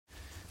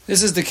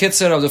This is the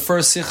Kitzur of the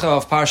first Sicha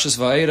of Parshas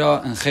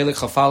Vaeira and Chelik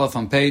Chafalef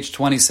on page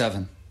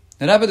 27.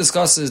 The Rebbe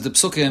discusses the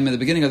Psukim in the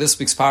beginning of this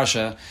week's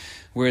Parsha,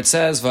 where it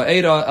says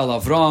Vaeira el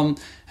Avram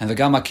and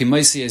V'gama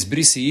Kimaisi es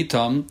Brisi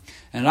Itam,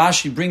 and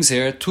Rashi brings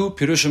here two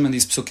Pirushim in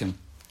these Psukim.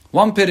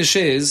 One Pirush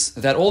is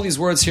that all these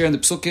words here in the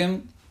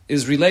Psukim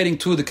is relating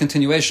to the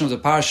continuation of the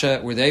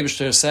Parsha, where the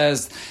Eibishter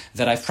says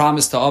that I've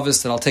promised to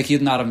Ovis that I'll take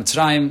Yidden out of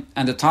Mitzrayim,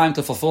 and the time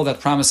to fulfill that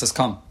promise has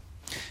come.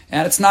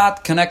 And it's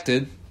not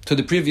connected to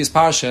the previous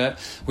Parsha,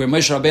 where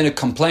Moshe Rabbeinu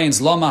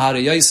complains, Lama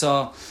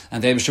Hariyasa,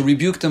 and the Eibishter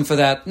rebuked him for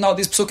that. No,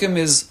 this Psukim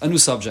is a new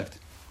subject.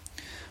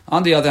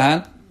 On the other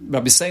hand,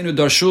 Rabbi Seinu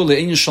Darshu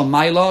le'in shal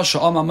Maila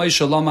she'ama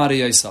Moshe Lama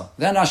Hariyasa.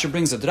 Then Rashi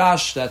brings a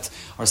drash that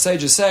our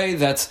sages say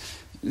that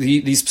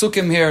these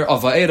psukim here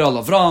of Vaeira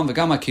al Avram,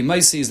 V'gama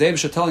Kimaisi, is the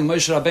Eibishter telling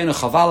Moshe Rabbeinu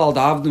Chaval al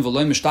da'avdin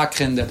v'loy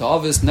mishtachchen, that the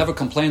Ovis never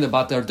complained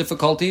about their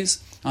difficulties.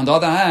 On the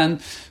other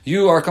hand,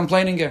 you are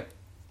complaining here.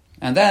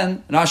 And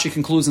then Rashi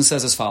concludes and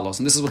says as follows,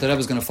 and this is what the Rebbe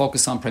is going to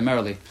focus on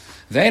primarily.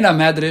 Ve'ena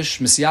medrish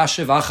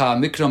misyashiv acha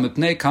mikra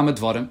mipnei kama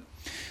dvarim.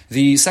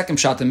 The second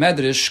pshat, the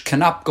medrash,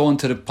 cannot go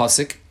into the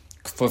pasuk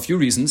for a few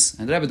reasons,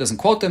 and the Rebbe doesn't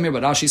quote them here,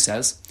 but Rashi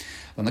says,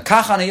 when the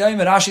kachan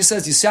Rashi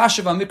says,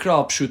 Yisyashiv amikra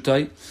al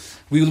pshutai,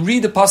 we will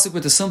read the pasuk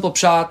with the simple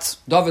pshat,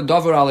 David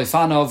Dover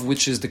Alefanov,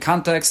 which is the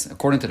context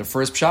according to the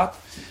first pshat.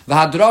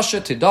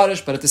 V'hadrasha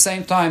tidarish, but at the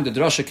same time the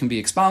drasha can be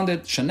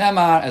expounded.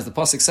 Shenemar, as the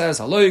pasuk says,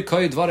 Haloi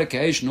koi dvare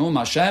ke'esh nu'um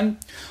Hashem,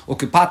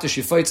 ukipatish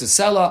yifoitz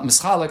sela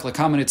mischalek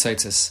lekamen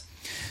itzaitzis.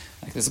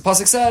 Like this, the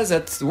pasuk says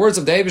that the words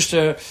of the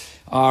Eibishter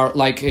are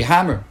like a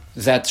hammer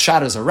that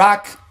shatters a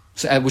rock,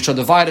 which are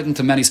divided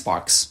into many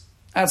sparks.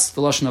 That's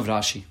the lashon of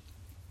Rashi.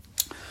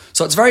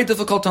 So it's very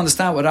difficult to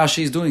understand what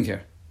Rashi is doing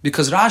here,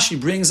 because Rashi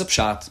brings up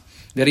pshat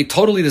that he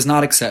totally does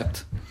not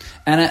accept,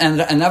 and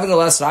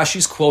nevertheless Rashi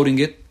is quoting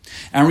it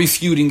and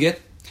refuting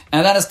it,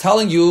 and then is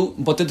telling you,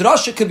 but the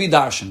drasha could be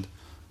darshaned.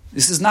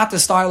 This is not the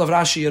style of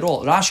Rashi at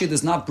all. Rashi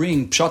does not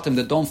bring pshatim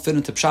that don't fit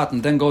into pshat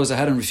and then goes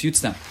ahead and refutes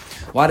them.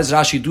 Why does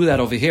Rashi do that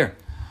over here?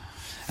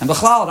 And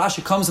b'chlal,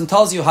 Rashi comes and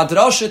tells you,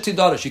 hadrasha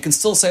tidarish, you can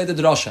still say the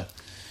drasha.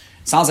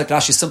 It sounds like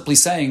Rashi is simply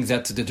saying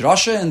that the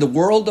drasha in the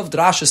world of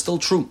drasha is still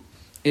true.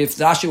 If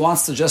Rashi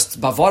wants to just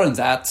bavarin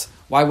that,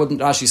 why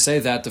wouldn't Rashi say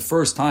that the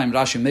first time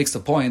Rashi makes the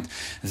point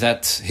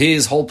that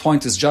his whole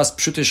point is just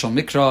pshutish al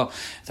mikra,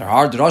 there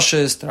are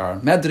drashas, there are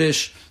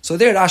medrish, so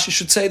there Rashi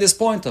should say this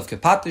point of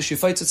kepatish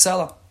yifaitz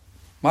etzela.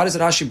 Why does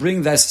Rashi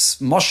bring this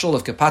mashal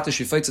of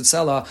kepatish yifaitz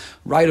etzela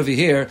right over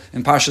here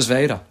in Parshas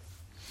Vaeira?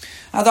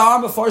 And there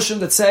are mefarshim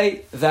that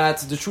say that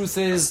the truth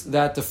is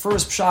that the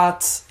first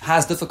pshat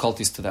has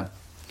difficulties to them.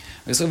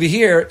 So over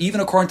here, even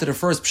according to the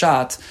first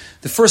pshat,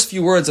 the first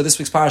few words of this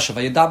week's parasha,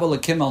 Vayidabel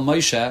Lakim al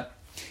Moshe,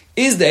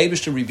 is the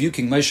Eibishter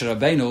rebuking Moshe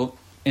Rabbeinu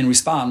in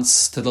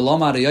response to the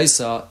Loma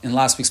Ariyasa in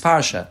last week's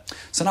parasha.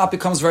 So now it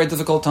becomes very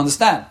difficult to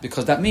understand,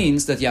 because that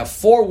means that you have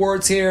four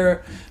words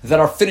here that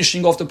are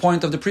finishing off the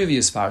point of the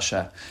previous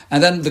parasha,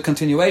 and then the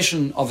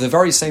continuation of the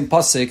very same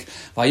pasuk,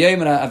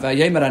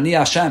 Vayemer ani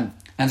Hashem,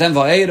 and then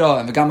Vaeira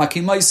and V'gama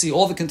Kimaisi,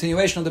 all the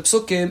continuation of the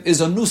psukim is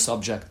a new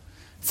subject,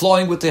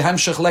 flowing with the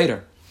hemshech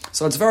later.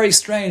 So it's very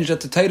strange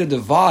that the Torah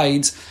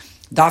divides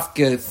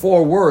dafke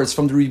four words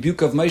from the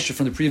rebuke of Moshe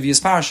from the previous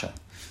parasha.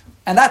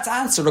 And that's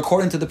answered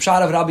according to the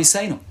pshat of Rabbi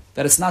Seinu,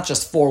 that it's not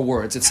just four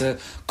words, it's a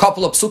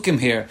couple of psukim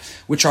here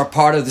which are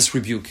part of this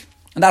rebuke.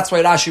 And that's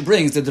why Rashi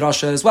brings the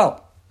drasha as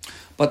well.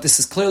 But this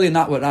is clearly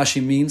not what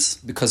Rashi means,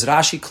 because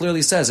Rashi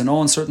clearly says in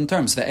all uncertain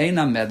terms,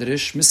 Ve'ena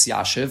medrish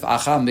misyashiv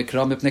acha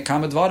mikra mipnei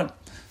kama dvarim.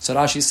 So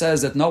Rashi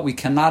says that no, we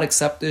cannot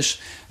accept this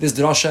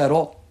drasha at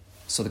all.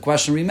 So the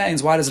question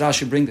remains, why does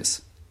Rashi bring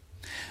this?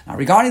 Now,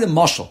 regarding the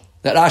mashal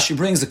that Rashi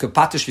brings, the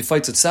kepatish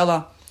yifaitz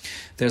etzela,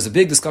 there's a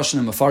big discussion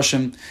in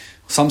Mefarshim.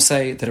 Some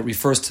say that it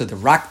refers to the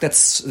rock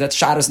that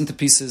shatters into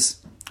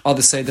pieces.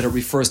 Others say that it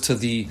refers to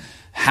the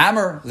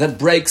hammer that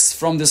breaks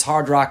from this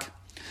hard rock.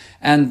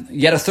 And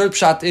yet a third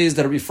pshat is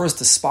that it refers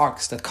to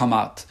sparks that come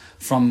out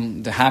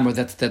from the hammer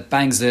that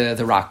bangs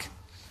the rock.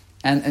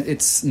 And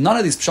it's none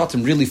of these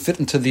pshatim really fit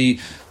into the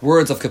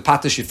words of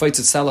kepatish yifaitz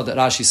etzela that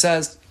Rashi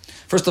says.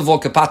 First of all,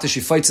 kepatish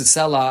yifaitz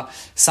etzela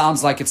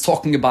sounds like it's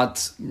talking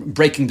about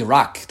breaking the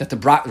rock, that the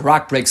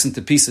rock breaks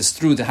into pieces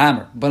through the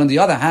hammer. But on the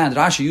other hand,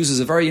 Rashi uses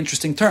a very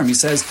interesting term. He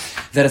says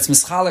that it's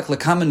mischalek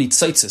lekamen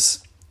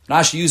itzaitzis.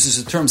 Rashi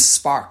uses the term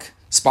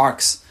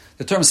sparks.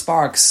 The term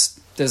sparks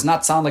does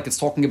not sound like it's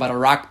talking about a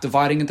rock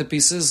dividing into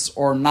pieces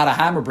or not a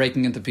hammer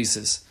breaking into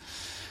pieces.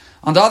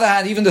 On the other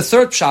hand, even the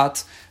third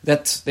pshat,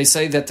 that they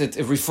say that it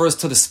refers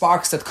to the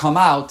sparks that come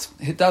out,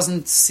 it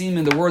doesn't seem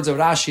in the words of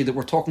Rashi that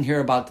we're talking here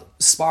about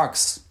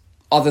sparks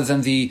other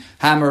than the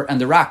hammer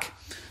and the rock.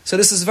 So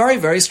this is very,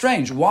 very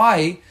strange.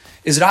 Why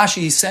is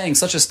Rashi saying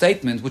such a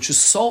statement which is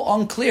so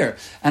unclear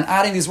and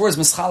adding these words,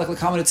 mischalek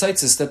l'kamen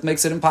itzaitzis, that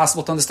makes it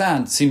impossible to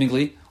understand,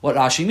 seemingly, what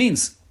Rashi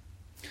means?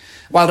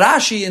 While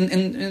Rashi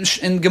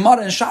in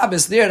Gemara and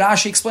Shabbos, there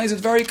Rashi explains it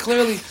very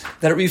clearly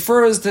that it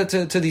refers to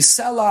the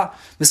sela,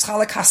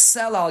 mischalek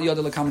hasela al yod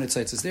l'kamen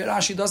itzaitzis. There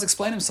Rashi does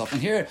explain himself,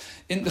 and here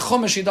in the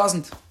Chumash he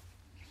doesn't.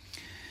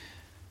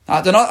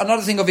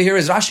 Another thing over here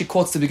is Rashi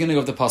quotes the beginning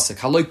of the pasuk.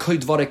 Haloi koi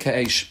dvarei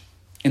ka'esh.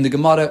 In the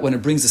Gemara, when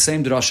it brings the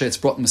same drasha, it's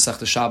brought in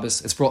Masechta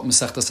Shabbos, it's brought in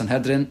Masechta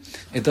Sanhedrin.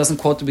 It doesn't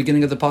quote the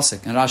beginning of the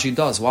pasuk, and Rashi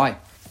does. Why?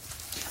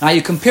 Now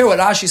you compare what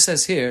Rashi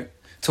says here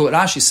to what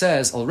Rashi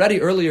says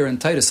already earlier in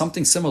Torah,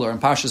 something similar in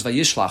Parshas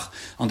Vayishlach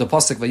on the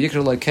pasuk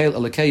Vayikra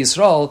Elokei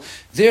Yisrael.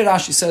 There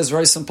Rashi says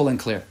very simple and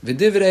clear: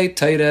 V'divrei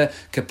Torah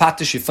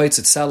kepatish yifaitz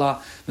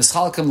etzela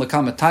mischalkem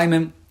lekam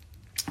taimim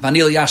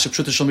vanil yashav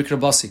pshuta shel mikra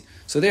basi.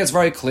 So there it's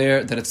very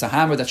clear that it's the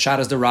hammer that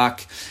shatters the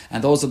rock,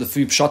 and those are the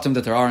three pshatim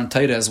that there are in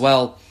Torah as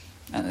well.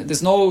 And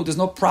there's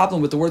no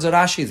problem with the words of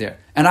Rashi there.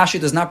 And Rashi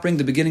does not bring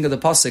the beginning of the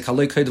pasuk,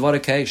 haloi kei dvarei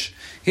keish.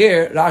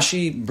 Here,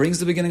 Rashi brings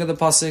the beginning of the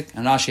pasuk,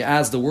 and Rashi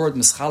adds the word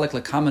mischalek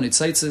lekamen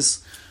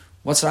itzaitzis.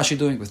 What's Rashi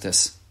doing with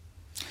this?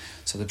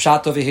 So the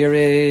pshat over here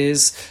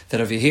is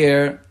that over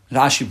here,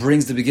 Rashi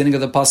brings the beginning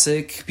of the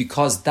pasuk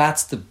because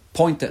that's the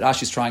point that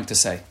Rashi is trying to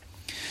say.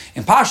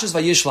 In Parshas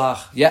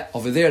Vayishlach,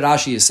 over there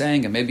Rashi is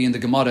saying, and maybe in the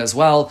Gemara as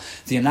well,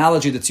 the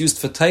analogy that's used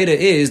for Torah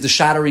is the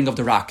shattering of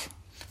the rock.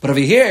 But over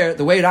here,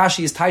 the way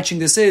Rashi is teaching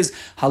this is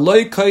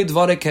Haloi koi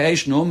dvarei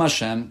keish noam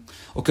Hashem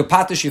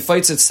ukepatish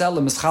yifaitz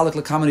etzelim mischalek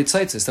lekamen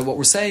itzaitzis. That what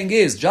we're saying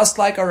is just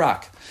like a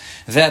rock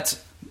that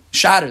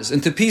shatters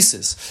into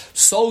pieces,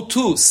 so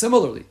too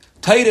similarly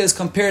Torah is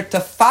compared to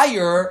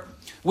fire,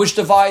 which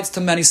divides to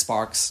many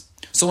sparks.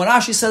 So when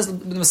Rashi says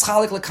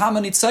mischalek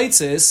lekamen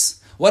itzaitzis,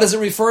 what is it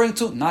referring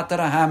to? Not to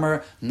the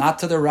hammer, not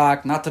to the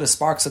rock, not to the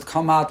sparks that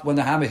come out when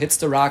the hammer hits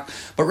the rock,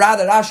 but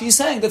rather Rashi is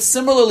saying that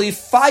similarly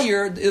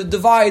fire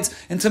divides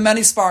into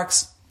many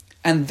sparks.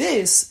 And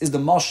this is the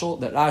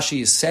mashal that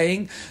Rashi is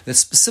saying that's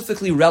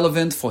specifically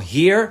relevant for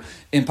here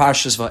in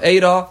Parshas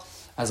Vaeira,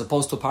 as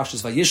opposed to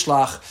Parshas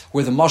Vayishlach,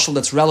 where the mashal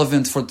that's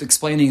relevant for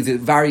explaining the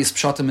various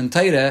pshatim in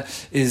Torah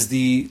is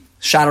the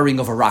shattering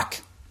of a rock.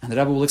 And the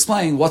Rebbe will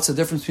explain what's the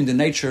difference between the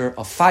nature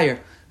of fire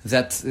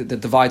that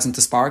divides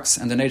into sparks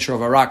and the nature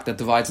of a rock that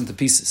divides into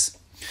pieces.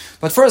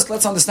 But first,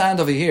 let's understand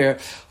over here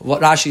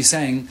what Rashi is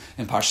saying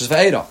in Parshas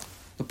Vaeira.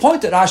 The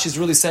point that Rashi is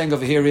really saying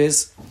over here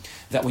is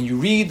that when you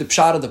read the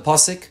pshat of the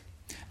pasuk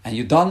and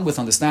you're done with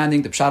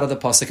understanding the pshat of the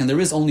pasuk, and there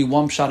is only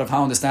one pshat of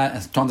how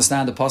to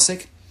understand the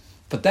pasuk,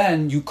 but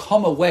then you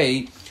come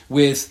away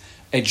with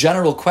a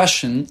general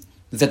question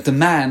that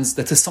demands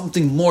that there's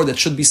something more that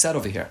should be said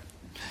over here.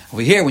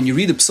 Over here, when you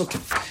read the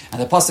Psukim,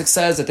 and the Pasuk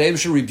says that the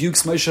Eibusher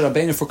rebukes Moshe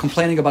Rabbeinu for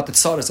complaining about the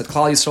tzaras that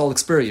Klal Yisrael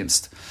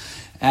experienced,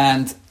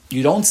 and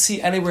you don't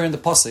see anywhere in the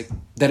Pasuk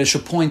that it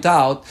should point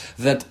out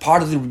that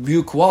part of the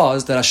rebuke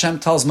was that Hashem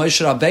tells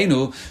Moshe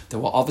Rabbeinu they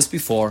were obvious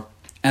before,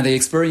 and they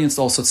experienced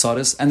also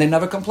tzaras, and they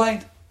never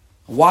complained.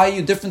 Why are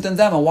you different than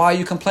them, and why are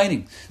you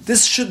complaining?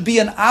 This should be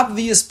an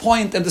obvious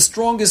point and the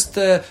strongest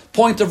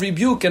point of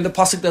rebuke, and the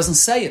Pasuk doesn't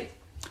say it.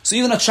 So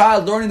even a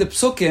child learning the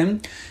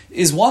Psukim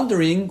is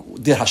wondering,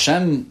 did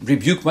Hashem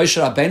rebuke Moshe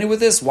Rabbeinu with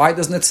this? Why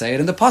doesn't it say it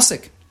in the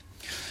Pasuk?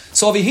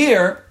 So over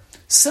here,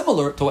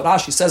 similar to what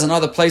Rashi says in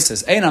other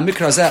places,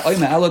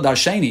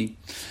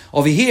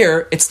 over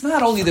here, it's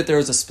not only that there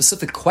is a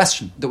specific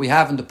question that we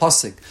have in the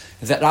Pasuk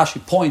that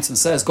Rashi points and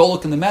says, go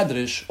look in the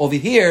Medrash. Over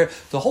here,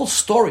 the whole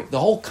story, the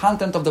whole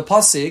content of the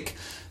Pasuk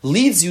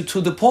leads you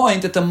to the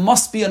point that there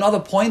must be another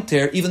point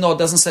there, even though it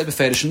doesn't say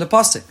befedish in the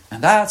pasuk.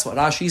 And that's what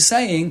Rashi is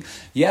saying.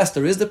 Yes,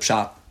 there is the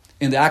pshat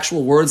in the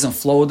actual words and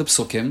flow of the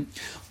psukim,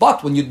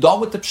 but when you're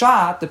done with the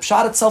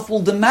pshat itself will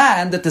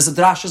demand that there's a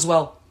drash as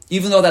well,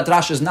 even though that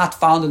drash is not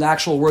found in the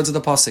actual words of the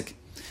pasuk.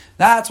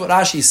 That's what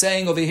Rashi is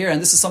saying over here,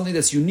 and this is something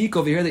that's unique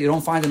over here that you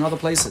don't find in other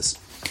places.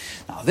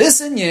 Now,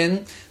 this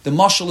inyan, the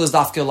mashal is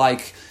dafka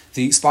like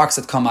the sparks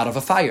that come out of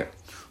a fire.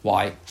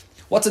 Why?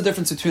 What's the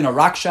difference between a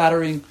rock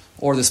shattering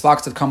or the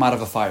sparks that come out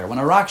of a fire? When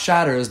a rock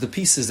shatters, the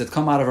pieces that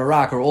come out of a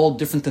rock are all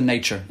different in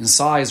nature, in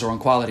size or in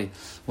quality.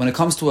 When it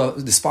comes to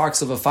the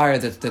sparks of a fire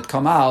that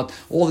come out,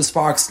 all the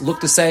sparks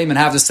look the same and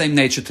have the same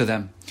nature to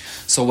them.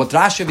 So what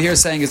Rashi over here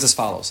is saying is as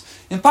follows.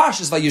 In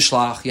Parshas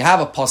Vayishlach, you have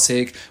a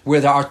pasuk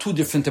where there are two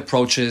different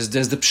approaches.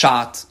 There's the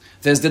pshat,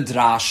 there's the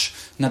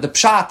drash. Now the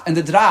pshat and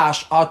the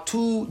drash are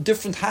two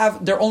different,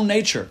 have their own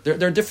nature.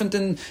 They're different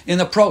in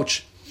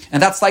approach.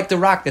 And that's like the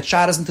rock that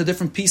shatters into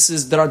different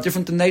pieces that are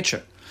different in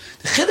nature.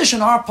 The chiddush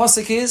in our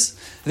pasuk is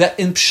that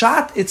in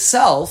pshat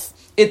itself,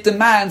 it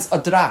demands a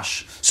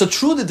drash. So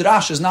true, the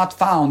drash is not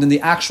found in the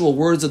actual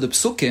words of the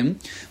psukim,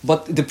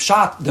 but the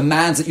pshat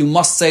demands that you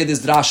must say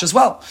this drash as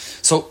well.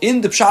 So in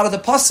the pshat of the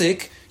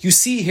pasuk, you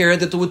see here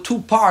that there were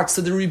two parts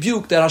to the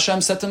rebuke that Hashem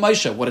said to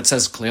Moshe, what it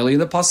says clearly in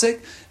the pasuk,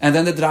 and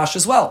then the drash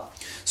as well.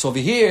 So over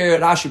here,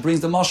 Rashi brings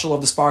the mashal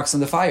of the sparks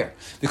and the fire.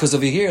 Because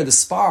over here, the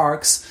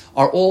sparks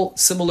are all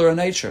similar in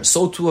nature.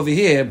 So too over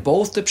here,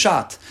 both the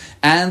pshat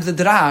and the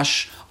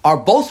drash are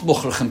both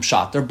mukhrachim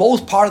pshat. They're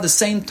both part of the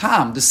same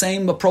tam, the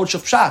same approach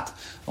of pshat.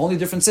 The only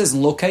difference is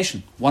in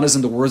location. One is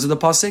in the words of the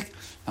pasuk,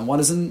 and one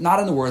is not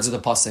in the words of the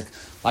pasuk.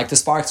 Like the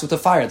sparks with the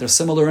fire. They're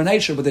similar in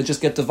nature, but they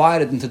just get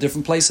divided into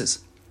different places.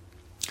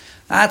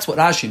 That's what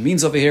Rashi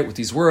means over here with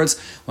these words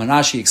when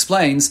Rashi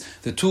explains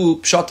the two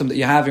pshatim that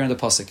you have here in the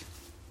pasuk.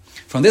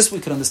 From this we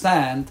can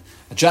understand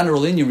a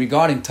general inyan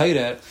regarding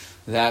Torah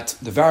that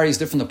the various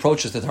different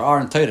approaches that there are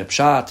in Torah,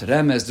 Pshat,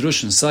 Remez,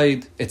 Drush, and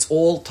Said, it's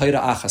all Torah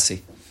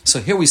Achasi. So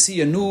here we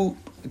see a new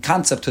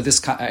concept to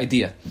this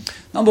idea.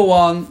 Number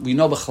one, we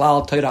know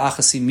B'chlal, Torah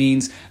Achasi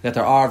means that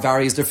there are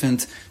various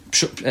different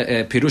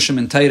Pirushim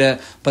in Torah,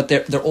 but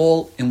they're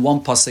all in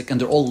one pasuk and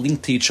they're all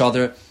linked to each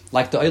other,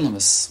 like the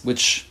Eilamis,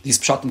 which these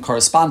Pshatim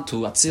correspond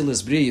to,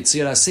 Atzilis, Bri,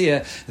 Yitzir,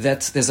 Asiyah,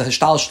 that there's a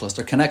Hishtalshlus,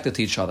 they're connected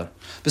to each other.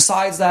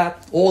 Besides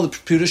that, all the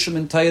Pirushim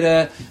in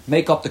Torah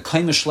make up the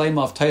Kaima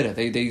Shlema of Torah.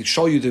 They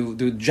show you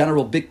the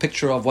general big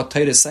picture of what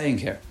Torah is saying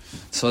here.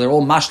 So they're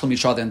all mashlim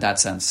each other in that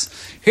sense.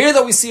 Here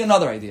though we see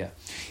another idea.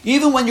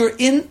 Even when you're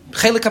in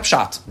Chelik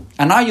HaPshat,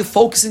 and now you're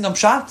focusing on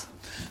Pshat,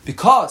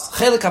 because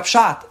Chelik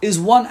HaPshat is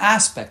one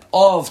aspect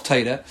of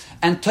Torah,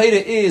 and Torah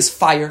is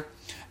fire.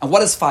 And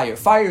what is fire?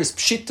 Fire is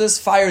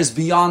pshitas, fire is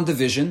beyond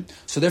division.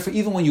 So therefore,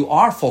 even when you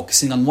are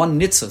focusing on one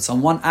nitzitz,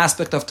 on one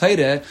aspect of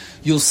Torah,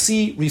 you'll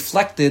see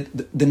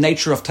reflected the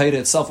nature of Torah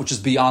itself, which is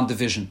beyond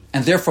division.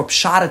 And therefore,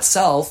 pshat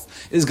itself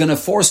is going to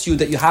force you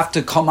that you have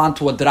to come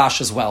onto a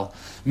drash as well.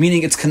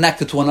 Meaning it's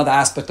connected to another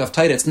aspect of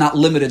Torah. It's not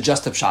limited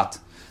just to pshat.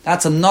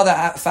 That's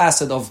another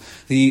facet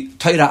of the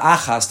Torah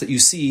achas that you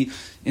see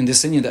in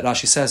this inyan that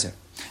Rashi says here.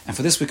 And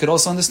for this we could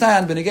also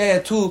understand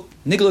Benegeya to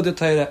Likkutei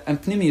Torah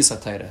and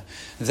Pnimiyus Torah,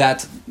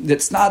 that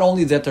it's not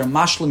only that they're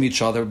mashlim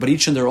each other, but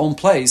each in their own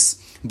place.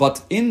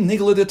 But in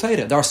Likkutei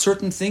Torah, there are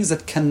certain things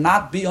that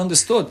cannot be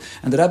understood.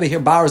 And the Rebbe here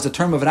borrows the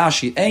term of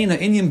Rashi, Eina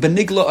inyan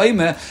benigla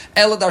oime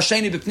ela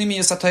darsheni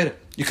b'pnimiyus Torah.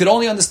 You could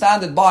only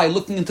understand it by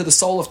looking into the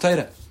soul of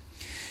Torah.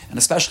 And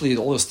especially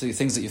all those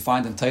things that you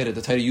find in Torah,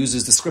 the Torah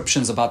uses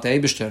descriptions about the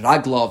Eibishter,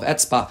 Raglav,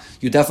 Etzpa.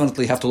 You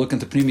definitely have to look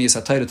into Pnimiyus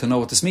HaTorah to know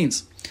what this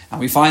means. And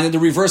we find in the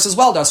reverse as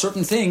well. There are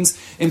certain things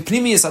in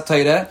Pnimiyus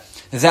HaTorah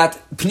that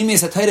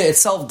Pnimiyus HaTorah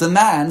itself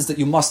demands that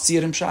you must see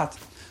it in Pshat.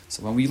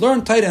 So when we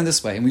learn Torah in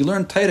this way, and we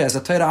learn Torah as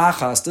a Torah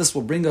Achas, this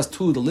will bring us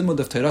to the limud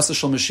of Torah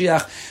Shel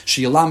Mashiach,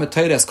 She'yalam et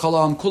Torah es kol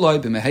ha'am kuloi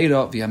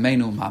b'meheira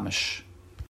v'yameinu mamish.